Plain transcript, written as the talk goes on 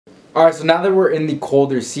Alright, so now that we're in the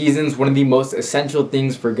colder seasons, one of the most essential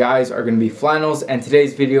things for guys are going to be flannels, and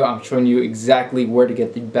today's video I'm showing you exactly where to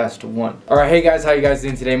get the best one. Alright, hey guys, how you guys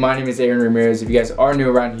doing today? My name is Aaron Ramirez. If you guys are new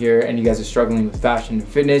around here and you guys are struggling with fashion and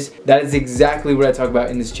fitness, that is exactly what I talk about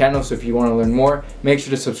in this channel, so if you want to learn more, make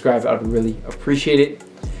sure to subscribe. I would really appreciate it.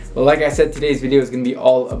 But like I said, today's video is going to be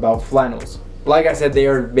all about flannels. Like I said, they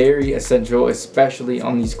are very essential, especially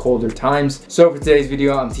on these colder times. So for today's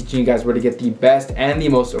video, I'm teaching you guys where to get the best and the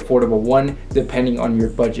most affordable one, depending on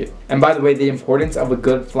your budget. And by the way, the importance of a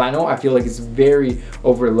good flannel, I feel like it's very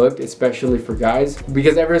overlooked, especially for guys.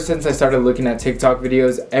 Because ever since I started looking at TikTok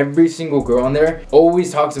videos, every single girl on there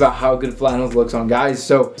always talks about how good flannels looks on guys.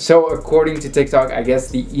 So according to TikTok, I guess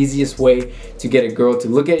the easiest way to get a girl to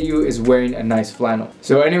look at you is wearing a nice flannel.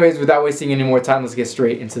 So anyways, without wasting any more time, let's get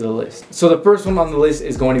straight into the list. So the first one on the list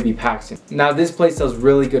is going to be Paxton. Now this place sells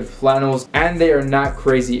really good flannels and they are not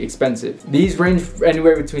crazy expensive. These range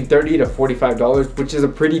anywhere between $30 to $45, which is a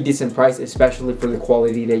pretty decent price, especially for the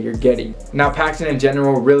quality that you're getting. Now Paxton in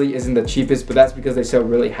general really isn't the cheapest, but that's because they sell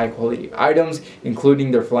really high quality items,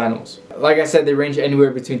 including their flannels. Like I said, they range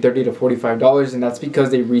anywhere between $30 to $45, and that's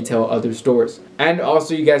because they retail other stores. And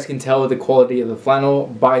also you guys can tell the quality of the flannel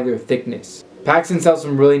by their thickness. Paxton sells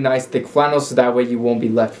some really nice thick flannels, so that way you won't be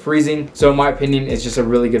left freezing. So in my opinion, it's just a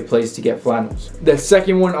really good place to get flannels. The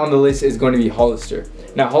second one on the list is going to be Hollister.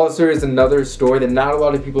 Now Hollister is another store that not a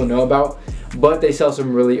lot of people know about, but they sell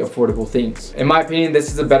some really affordable things. In my opinion,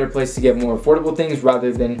 this is a better place to get more affordable things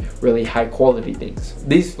rather than really high quality things.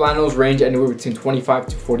 These flannels range anywhere between $25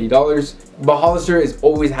 to $40, but Hollister is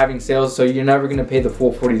always having sales, so you're never gonna pay the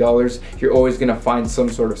full $40. You're always gonna find some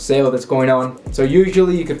sort of sale that's going on. So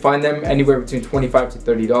usually you could find them anywhere between $25 to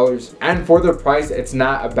 $30. And for their price, it's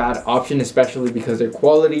not a bad option, especially because their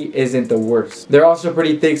quality isn't the worst. They're also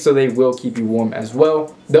pretty thick, so they will keep you warm as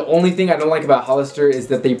well. The only thing I don't like about Hollister is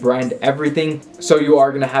that they brand everything, so you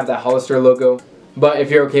are gonna have that Hollister logo. But if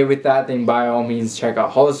you're okay with that, then by all means check out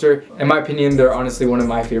Hollister. In my opinion, they're honestly one of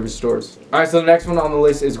my favorite stores. Alright, so the next one on the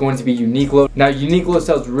list is going to be Uniqlo. Now Uniqlo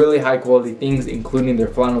sells really high quality things, including their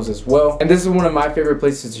flannels as well. And this is one of my favorite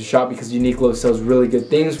places to shop because Uniqlo sells really good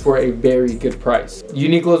things for a very good price.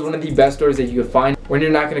 Uniqlo is one of the best stores that you can find when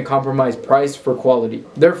you're not going to compromise price for quality.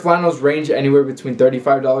 Their flannels range anywhere between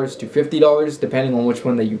 $35 to $50, depending on which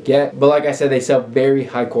one that you get. But like I said, they sell very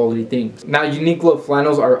high quality things. Now Uniqlo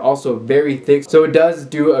flannels are also very thick, so it does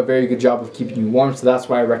do a very good job of keeping you warm, so that's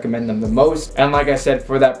why I recommend them the most. And like I said,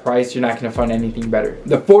 for that price, you're not going to find anything better.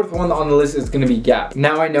 The fourth one on the list is going to be Gap.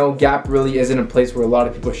 Now I know Gap really isn't a place where a lot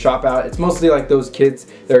of people shop at. It's mostly like those kids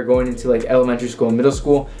that are going into like elementary school and middle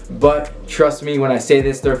school, but trust me when I say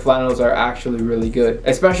this, their flannels are actually really good.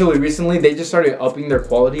 Especially recently, they just started upping their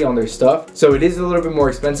quality on their stuff, so it is a little bit more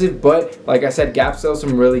expensive, but like I said, Gap sells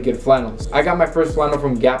some really good flannels. I got my first flannel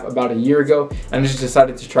from Gap about a year ago and just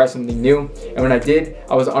decided to try something new, and when I did,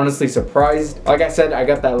 I was honestly surprised. Like I said, I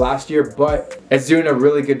got that last year, but it's doing a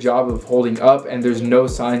really good job of holding up and there's no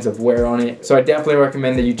signs of wear on it. So I definitely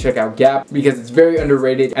recommend that you check out Gap because it's very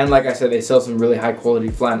underrated, and like I said, they sell some really high quality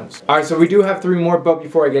flannels. Alright, so we do have 3 more, but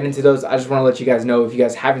before I get into those, I just want to let you guys know, if you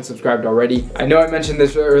guys haven't subscribed already, I know I mentioned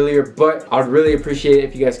this earlier, but I would really appreciate it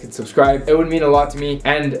if you guys could subscribe. It would mean a lot to me,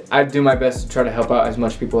 and I'd do my best to try to help out as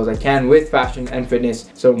much people as I can with fashion and fitness,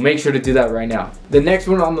 so make sure to do that right now. The next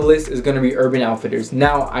one on the list is going to be Urban Outfitters.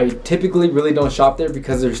 Now I typically really don't shop there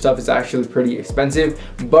because their stuff is actually pretty expensive,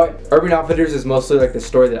 but Urban Outfitters is mostly like the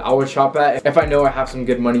store that I would shop at if I know I have some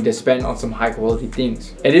good money to spend on some high quality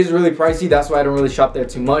things. It is really pricey, that's why I don't really shop there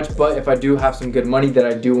too much, but if I do have some good money that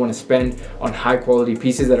I do want to spend on high quality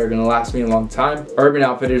pieces that are going to last me a long time, Urban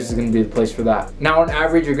Outfitters is going to be the place for that. Now on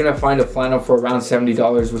average, you're going to find a flannel for around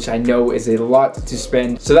 $70, which I know is a lot to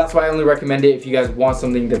spend, so that's why I only recommend it if you guys want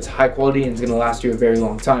something that's high quality and is going to last you a very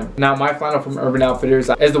long time. Now my flannel from Urban Outfitters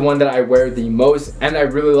is the one that I wear the most, and I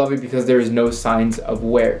really love it because there is no signs of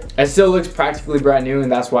wear. It still looks practically brand new,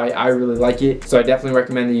 and that's why I really like it. So I definitely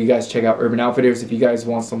recommend that you guys check out Urban Outfitters if you guys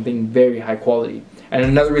want something very high quality. And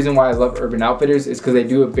another reason why I love Urban Outfitters is because they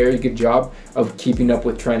do a very good job of keeping up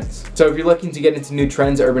with trends. So if you're looking to get into new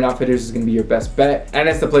trends, Urban Outfitters is going to be your best bet, and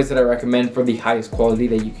it's the place that I recommend for the highest quality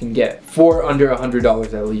that you can get for under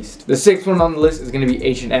 $100 at least. The 6th one on the list is going to be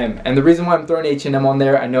H&M, and the reason why I'm throwing H&M on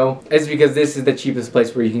there, I know, is because this is the cheapest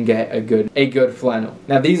place where you can get a good flannel.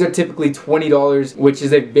 Now these are typically $20, which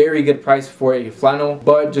is a very good price for a flannel,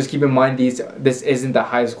 but just keep in mind this isn't the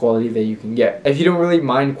highest quality that you can get. If you don't really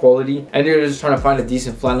mind quality and you're just trying to find a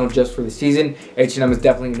decent flannel just for the season, H&M is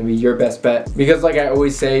definitely going to be your best bet, because like I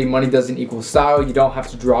always say, money doesn't equal style. You don't have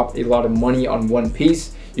to drop a lot of money on one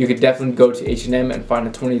piece. you could definitely go to H&M and find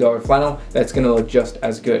a $20 flannel that's gonna look just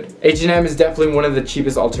as good. H&M is definitely one of the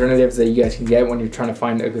cheapest alternatives that you guys can get when you're trying to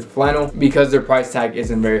find a good flannel because their price tag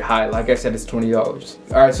isn't very high. Like I said, it's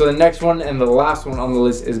 $20. Alright, so the next one and the last one on the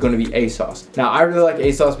list is going to be ASOS. Now I really like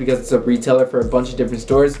ASOS because it's a retailer for a bunch of different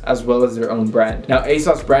stores as well as their own brand. Now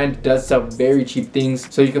ASOS brand does sell very cheap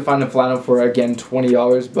things, so you can find a flannel for, again,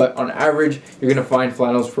 $20, but on average you're going to find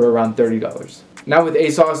flannels for around $30. Now with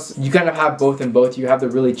ASOS, you kind of have both and both. You have the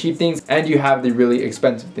really cheap things and you have the really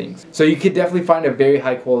expensive things. So you could definitely find a very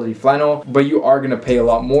high quality flannel, but you are going to pay a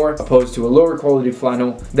lot more opposed to a lower quality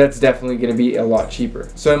flannel that's definitely going to be a lot cheaper.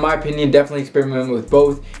 So in my opinion, definitely experiment with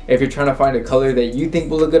both. If you're trying to find a color that you think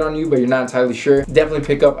will look good on you but you're not entirely sure, definitely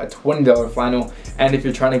pick up a $20 flannel. And if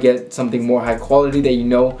you're trying to get something more high quality that you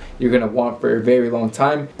know you're going to want for a very long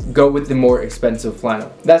time, go with the more expensive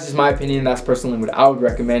flannel. That's just my opinion. That's personally what I would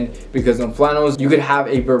recommend, because on flannels you could have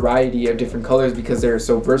a variety of different colors because they're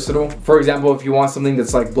so versatile. For example, if you want something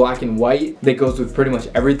that's like black and white that goes with pretty much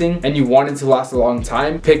everything and you want it to last a long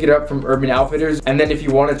time, pick it up from Urban Outfitters. And then if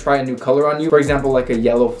you want to try a new color on you, for example like a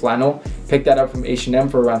yellow flannel, pick that up from H&M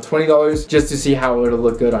for around $20 just to see how it'll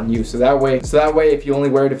look good on you. So that way if you only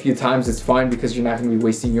wear it a few times, it's fine because you're not going to be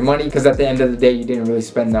wasting your money, because at the end of the day you didn't really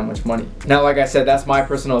spend that much money. Now like I said, that's my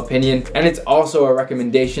personal opinion, and it's also a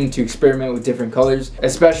recommendation to experiment with different colors,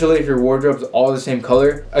 especially if your wardrobe's all the same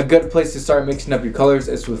color. A good place to start mixing up your colors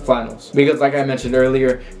is with flannels, because like I mentioned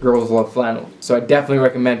earlier, girls love flannel. So I definitely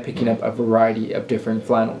recommend picking up a variety of different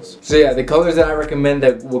flannels. So yeah, the colors that I recommend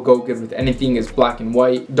that will go good with anything is black and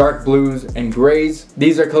white, dark blues, and grays.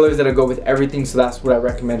 These are colors that'll go with everything, so that's what I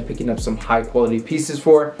recommend picking up some high quality pieces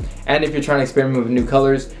for. And if you're trying to experiment with new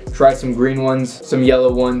colors, try some green ones, some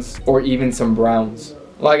yellow ones, or even some browns.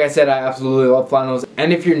 Like I said, I absolutely love flannels,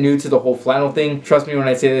 and if you're new to the whole flannel thing, trust me when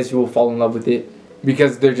I say this, you will fall in love with it,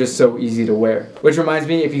 because they're just so easy to wear. Which reminds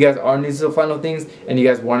me, if you guys are new to the flannel things and you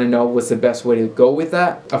guys want to know what's the best way to go with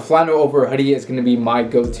that, a flannel over a hoodie is going to be my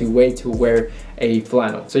go-to way to wear a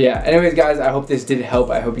flannel. So yeah, anyways guys, I hope this did help.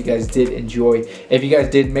 I hope you guys did enjoy. If you guys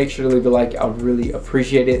did, make sure to leave a like. I would really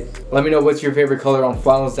appreciate it. Let me know what's your favorite color on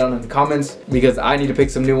flannels down in the comments, because I need to pick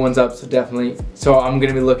some new ones up, so definitely. So I'm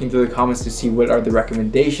going to be looking through the comments to see what are the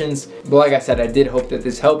recommendations. But like I said, I did hope that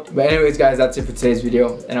this helped. But anyways guys, that's it for today's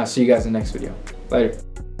video, and I'll see you guys in the next video. Later.